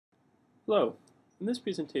Hello. In this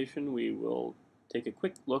presentation, we will take a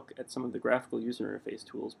quick look at some of the graphical user interface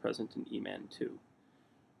tools present in EMAN2.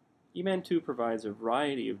 EMAN2 provides a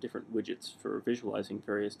variety of different widgets for visualizing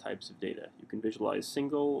various types of data. You can visualize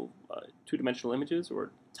single two-dimensional images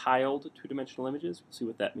or tiled two-dimensional images. We'll see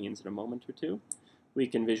what that means in a moment or two. We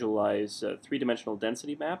can visualize three-dimensional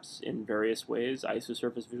density maps in various ways: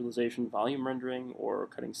 isosurface visualization, volume rendering, or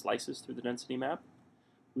cutting slices through the density map.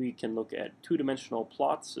 We can look at two-dimensional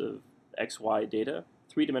plots of XY data,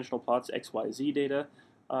 three-dimensional plots, XYZ data,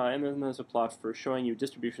 and then there's a plot for showing you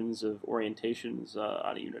distributions of orientations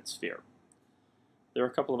on a unit sphere. There are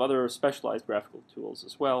a couple of other specialized graphical tools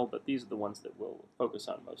as well, but these are the ones that we'll focus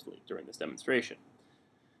on mostly during this demonstration.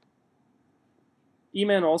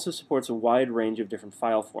 EMAN also supports a wide range of different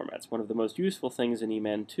file formats. One of the most useful things in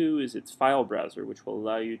EMAN2 is its file browser, which will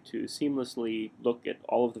allow you to seamlessly look at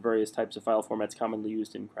all of the various types of file formats commonly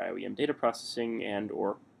used in cryo-EM data processing and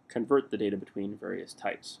or convert the data between various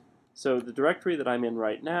types. So the directory that I'm in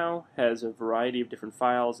right now has a variety of different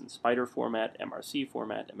files in spider format, MRC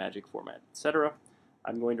format, magic format, etc.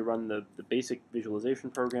 I'm going to run the basic visualization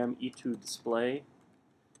program e2display.py.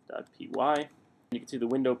 You can see the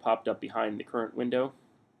window popped up behind the current window,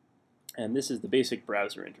 and this is the basic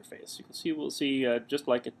browser interface. You can see, we'll see just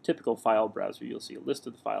like a typical file browser, you'll see a list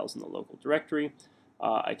of the files in the local directory.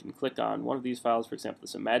 I can click on one of these files, for example, this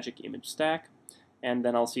is a magic image stack, and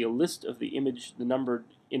then I'll see a list of the numbered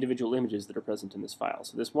individual images that are present in this file.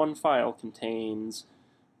 So this one file contains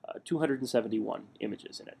 271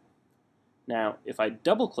 images in it. Now, if I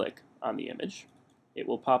double-click on the image, it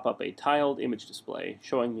will pop up a tiled image display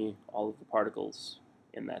showing me all of the particles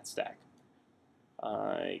in that stack.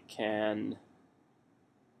 I can,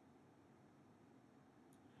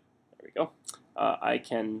 there we go. I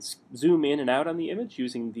can zoom in and out on the image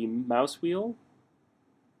using the mouse wheel.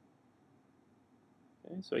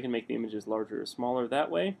 Okay, so I can make the images larger or smaller that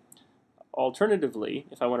way. Alternatively,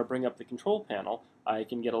 if I want to bring up the control panel, I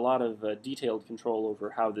can get a lot of detailed control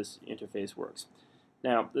over how this interface works.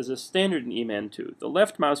 Now, there's a standard in EMAN2. The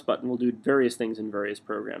left mouse button will do various things in various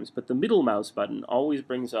programs, but the middle mouse button always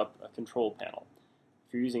brings up a control panel.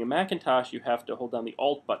 If you're using a Macintosh, you have to hold down the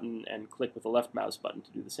Alt button and click with the left mouse button to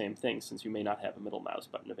do the same thing, since you may not have a middle mouse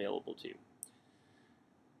button available to you.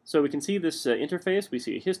 So we can see this interface. We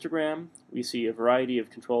see a histogram. We see a variety of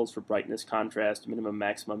controls for brightness, contrast, minimum,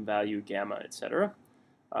 maximum value, gamma, etc.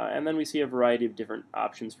 And then we see a variety of different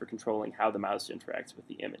options for controlling how the mouse interacts with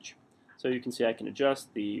the image. So you can see I can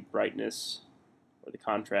adjust the brightness or the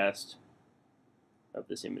contrast of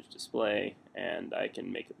this image display, and I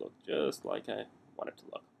can make it look just like I want it to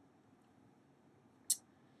look.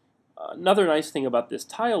 Another nice thing about this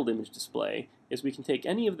tiled image display is we can take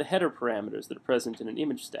any of the header parameters that are present in an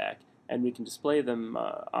image stack, and we can display them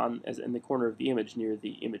in the corner of the image near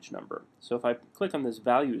the image number. So if I click on this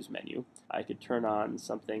values menu, I could turn on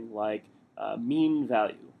something like mean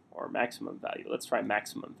value or maximum value. Let's try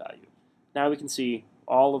maximum value. Now we can see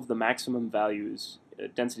all of the maximum values,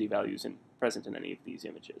 density values present in any of these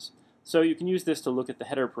images. So you can use this to look at the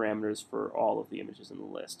header parameters for all of the images in the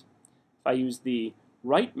list. If I use the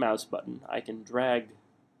right mouse button, I can drag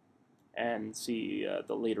and see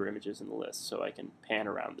the later images in the list, so I can pan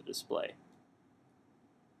around the display.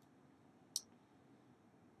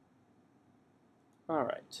 All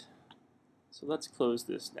right, so let's close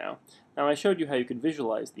this now. Now I showed you how you could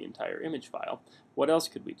visualize the entire image file. What else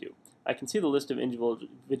could we do? I can see the list of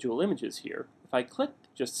individual images here. If I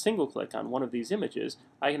just single click on one of these images,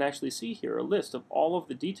 I can actually see here a list of all of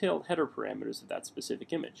the detailed header parameters of that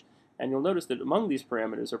specific image. And you'll notice that among these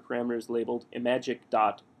parameters are parameters labeled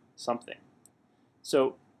imagic.something.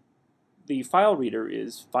 So the file reader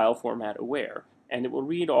is file format aware, and it will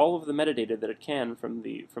read all of the metadata that it can from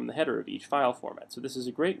the header of each file format. So this is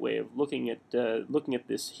a great way of looking at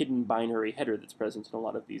this hidden binary header that's present in a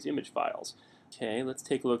lot of these image files. Okay, let's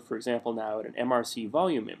take a look, for example, now at an MRC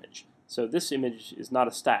volume image. So this image is not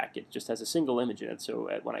a stack, it just has a single image in it, so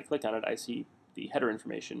when I click on it, I see the header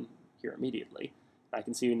information here immediately. I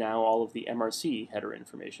can see now all of the MRC header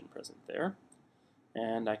information present there.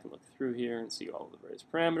 And I can look through here and see all of the various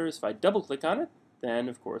parameters. If I double click on it, then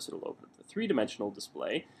of course it'll open up the three-dimensional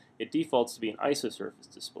display. It defaults to be an isosurface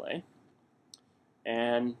display.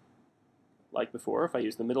 And like before, if I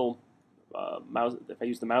use the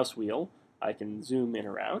mouse wheel, I can zoom in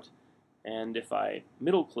or out. And if I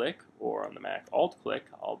middle click, or on the Mac alt click,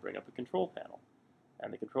 I'll bring up a control panel.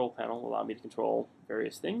 And the control panel will allow me to control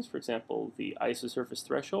various things. For example, the isosurface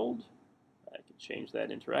threshold. I can change that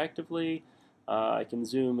interactively. I can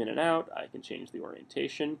zoom in and out. I can change the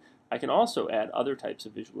orientation. I can also add other types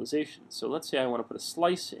of visualizations. So let's say I want to put a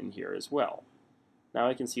slice in here as well. Now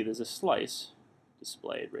I can see there's a slice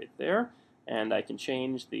displayed right there, and I can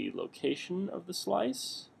change the location of the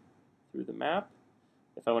slice through the map.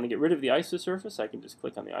 If I want to get rid of the isosurface, I can just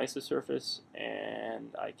click on the isosurface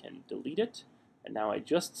and I can delete it. And now I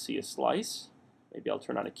just see a slice. Maybe I'll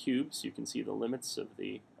turn on a cube so you can see the limits of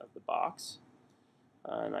the box.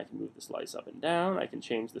 And I can move the slice up and down. I can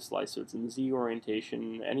change the slice so it's in Z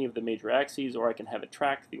orientation, any of the major axes, or I can have it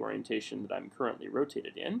track the orientation that I'm currently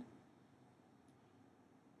rotated in.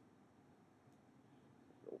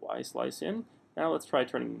 Y slice in. Now let's try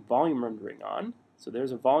turning volume rendering on. So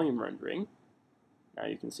there's a volume rendering. Now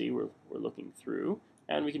you can see we're looking through,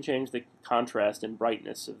 and we can change the contrast and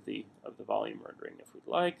brightness of the volume rendering if we'd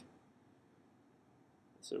like.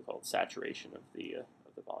 The so-called saturation of the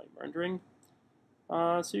volume rendering.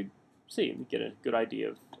 So you see, you get a good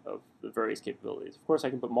idea of the various capabilities. Of course, I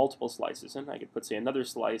can put multiple slices in. I could put, say, another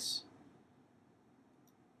slice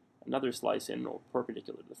in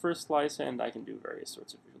perpendicular to the first slice, and I can do various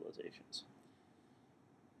sorts of visualizations.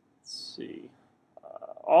 Let's see.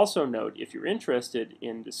 Also note, if you're interested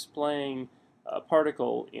in displaying a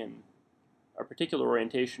particle in a particular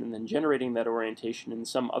orientation and then generating that orientation in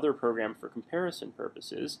some other program for comparison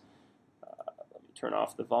purposes, let me turn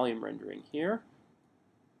off the volume rendering here.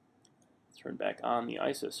 Turn back on the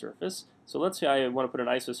isosurface. So let's say I want to put an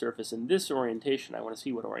isosurface in this orientation. I want to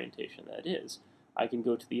see what orientation that is. I can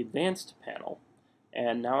go to the advanced panel,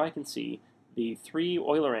 and now I can see the 3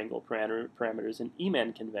 Euler angle parameters in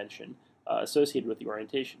EMAN convention associated with the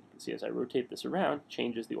orientation. You can see as I rotate this around, it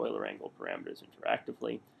changes the Euler angle parameters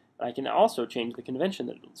interactively. And I can also change the convention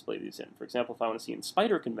that it will display these in. For example, if I want to see in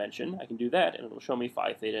spider convention, I can do that, and it will show me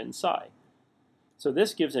phi, theta, and psi. So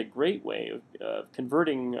this gives a great way of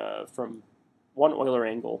converting from one Euler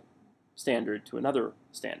angle standard to another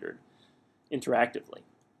standard interactively.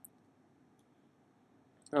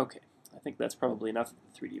 Okay, I think that's probably enough of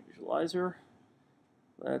the 3D visualizer.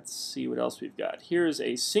 Let's see what else we've got. Here's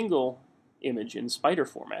a single image in spider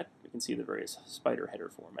format. We can see the various spider header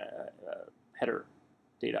format, header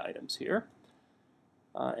data items here.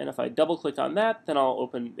 And if I double-click on that, then I'll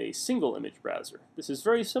open a single image browser. This is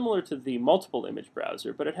very similar to the multiple image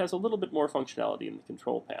browser, but it has a little bit more functionality in the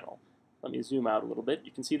control panel. Let me zoom out a little bit.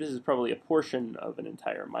 You can see this is probably a portion of an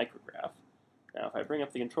entire micrograph. Now, if I bring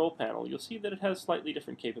up the control panel, you'll see that it has slightly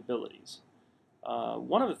different capabilities.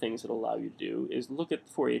 One of the things it'll allow you to do is look at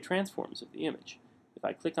Fourier transforms of the image. If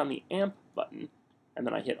I click on the AMP button, and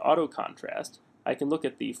then I hit auto contrast, I can look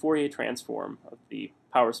at the Fourier transform of the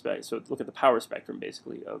power spectrum, so look at the power spectrum,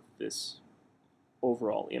 basically, of this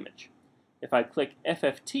overall image. If I click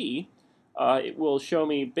FFT, it will show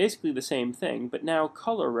me basically the same thing, but now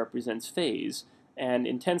color represents phase, and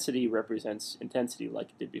intensity represents intensity like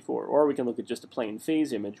it did before. Or we can look at just a plain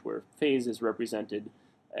phase image, where phase is represented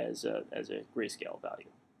as a grayscale value.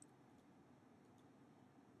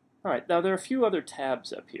 All right, now there are a few other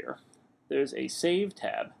tabs up here. There's a Save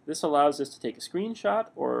tab. This allows us to take a screenshot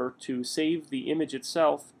or to save the image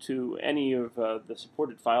itself to any of the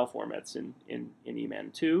supported file formats in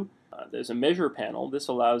EMAN2. There's a Measure panel. This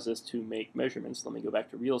allows us to make measurements. Let me go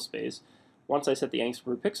back to real space. Once I set the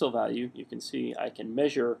angstrom per pixel value, you can see I can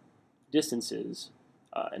measure distances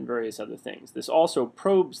and various other things. This also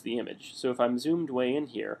probes the image. So if I'm zoomed way in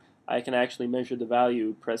here, I can actually measure the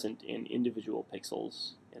value present in individual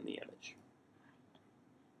pixels in the image.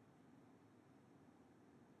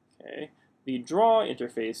 Okay. The draw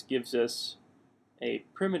interface gives us a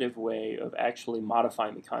primitive way of actually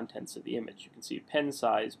modifying the contents of the image. You can see pen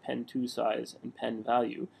size, pen to size, and pen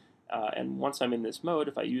value. And once I'm in this mode,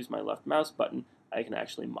 if I use my left mouse button, I can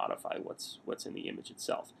actually modify what's in the image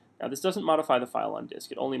itself. Now, this doesn't modify the file on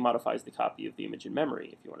disk. It only modifies the copy of the image in memory.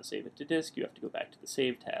 If you want to save it to disk, you have to go back to the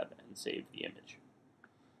Save tab and save the image.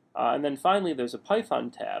 And then finally, there's a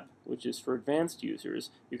Python tab, which is for advanced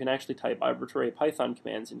users. You can actually type arbitrary Python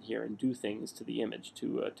commands in here and do things to the image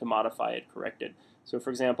to modify it, correct it. So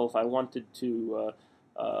for example, if I wanted to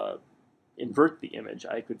invert the image,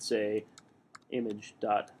 I could say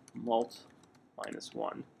image.mult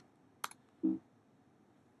 -1.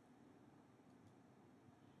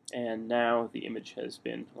 And now the image has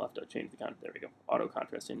been, we'll have to change the content, there we go, auto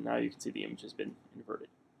contrasting. Now you can see the image has been inverted.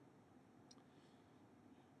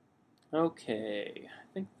 Okay,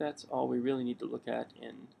 I think that's all we really need to look at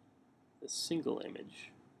in the single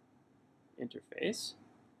image interface.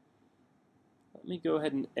 Let me go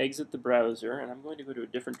ahead and exit the browser, and I'm going to go to a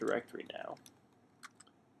different directory now.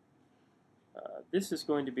 This is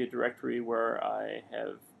going to be a directory where I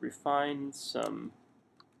have refined some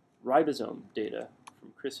ribosome data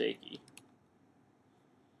from Chris Akey.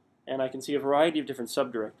 And I can see a variety of different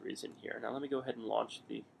subdirectories in here. Now let me go ahead and launch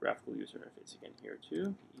the graphical user interface again here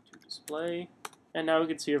too, E2 display. And now we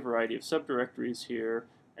can see a variety of subdirectories here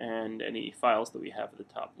and any files that we have at the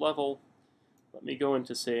top level. Let me go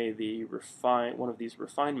into, say, the one of these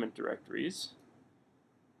refinement directories.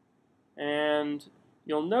 And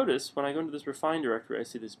you'll notice when I go into this refine directory, I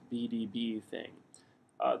see this BDB thing.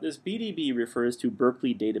 This BDB refers to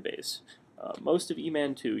Berkeley database. Most of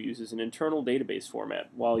EMAN2 uses an internal database format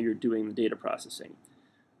while you're doing the data processing.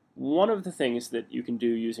 One of the things that you can do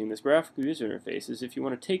using this graphical user interface is if you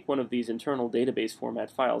want to take one of these internal database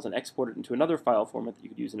format files and export it into another file format that you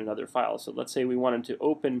could use in another file. So let's say we wanted to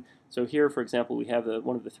open, so here for example we have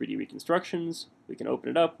one of the 3D reconstructions, we can open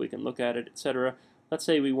it up, we can look at it, etc. Let's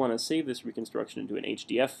say we want to save this reconstruction into an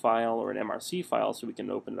HDF file or an MRC file so we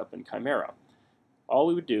can open it up in Chimera. All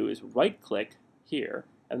we would do is right click here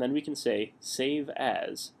and then we can say save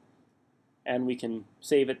as, and we can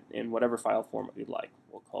save it in whatever file format we'd like.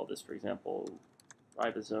 We'll call this, for example,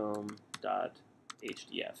 ribosome.hdf.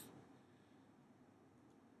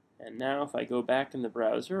 And now if I go back in the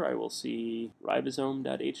browser, I will see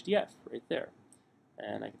ribosome.hdf right there.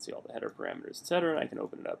 And I can see all the header parameters, etc. And I can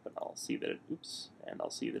open it up and I'll see that I'll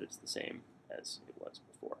see that it's the same as it was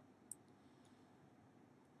before.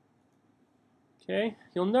 Okay,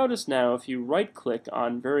 you'll notice now if you right-click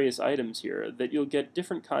on various items here that you'll get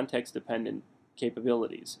different context-dependent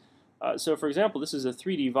capabilities. So for example, this is a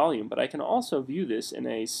 3D volume, but I can also view this in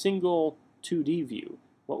a single 2D view.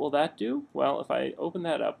 What will that do? Well, if I open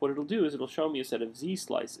that up, what it'll do is it'll show me a set of Z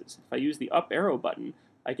slices. If I use the up arrow button,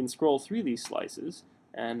 I can scroll through these slices,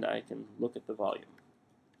 and I can look at the volume.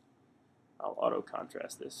 I'll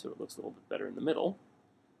auto-contrast this so it looks a little bit better in the middle.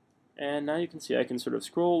 And now you can see I can sort of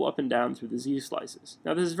scroll up and down through the Z slices.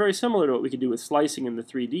 Now this is very similar to what we could do with slicing in the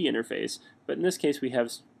 3D interface, but in this case we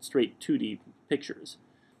have straight 2D pictures.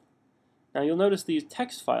 Now you'll notice these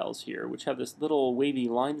text files here, which have this little wavy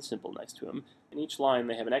line symbol next to them. In each line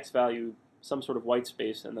they have an X value, some sort of white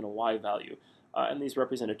space, and then a Y value. And these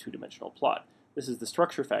represent a two-dimensional plot. This is the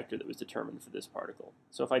structure factor that was determined for this particle.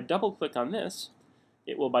 So if I double-click on this,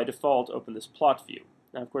 it will by default open this plot view.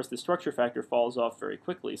 Now, of course, the structure factor falls off very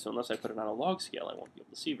quickly, so unless I put it on a log scale, I won't be able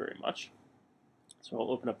to see very much. So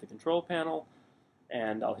I'll open up the control panel,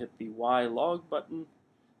 and I'll hit the Y log button,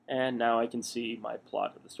 and now I can see my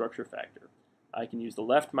plot of the structure factor. I can use the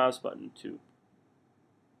left mouse button to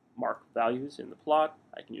mark values in the plot.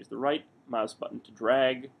 I can use the right mouse button to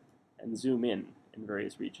drag and zoom in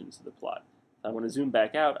various regions of the plot. If I want to zoom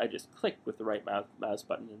back out, I just click with the right mouse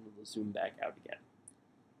button and it will zoom back out again.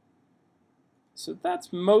 So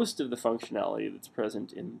that's most of the functionality that's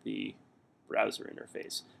present in the browser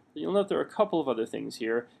interface. You'll note there are a couple of other things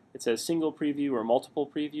here. It says single preview or multiple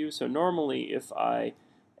preview. So normally if I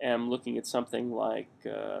am looking at something like,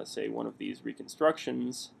 say, one of these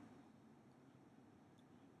reconstructions,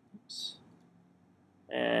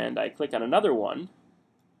 and I click on another one,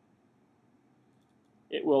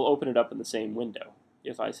 it will open it up in the same window.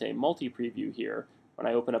 If I say multi-preview here, when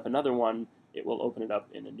I open up another one, it will open it up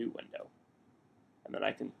in a new window. And then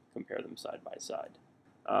I can compare them side by side.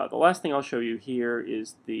 The last thing I'll show you here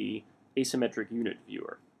is the asymmetric unit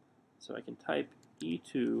viewer. So I can type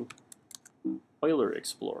E2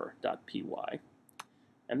 EulerExplorer.py,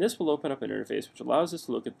 and this will open up an interface which allows us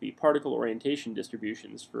to look at the particle orientation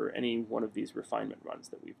distributions for any one of these refinement runs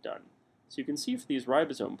that we've done. So you can see for these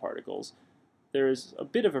ribosome particles, there is a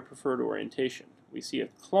bit of a preferred orientation. We see a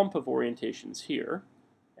clump of orientations here,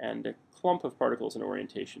 and a clump of particles and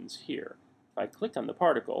orientations here. If I click on the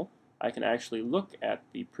particle, I can actually look at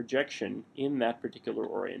the projection in that particular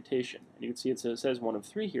orientation. And you can see it says 1 of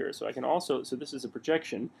 3 here, so I can also, so this is a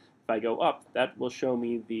projection. If I go up, that will show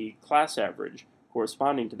me the class average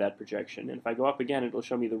corresponding to that projection. And if I go up again, it will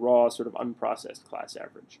show me the raw, sort of unprocessed class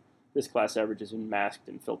average. This class average has been masked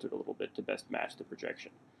and filtered a little bit to best match the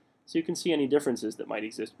projection. So you can see any differences that might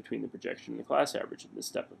exist between the projection and the class average in this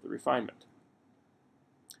step of the refinement.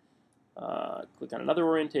 Click on another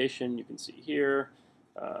orientation, you can see here,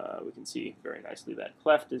 we can see very nicely that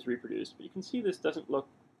cleft is reproduced, but you can see this doesn't look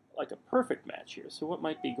like a perfect match here, so what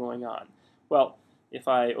might be going on? Well, if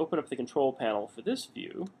I open up the control panel for this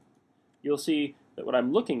view, you'll see that what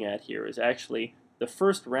I'm looking at here is actually the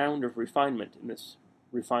first round of refinement in this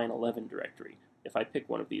refine 11 directory. If I pick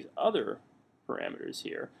one of these other parameters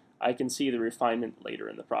here, I can see the refinement later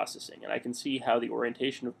in the processing, and I can see how the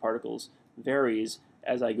orientation of particles varies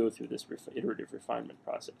as I go through this iterative refinement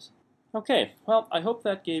process. Okay, well, I hope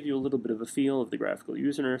that gave you a little bit of a feel of the graphical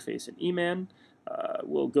user interface in EMAN.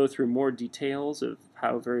 We'll go through more details of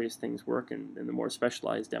how various things work in the more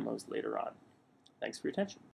specialized demos later on. Thanks for your attention.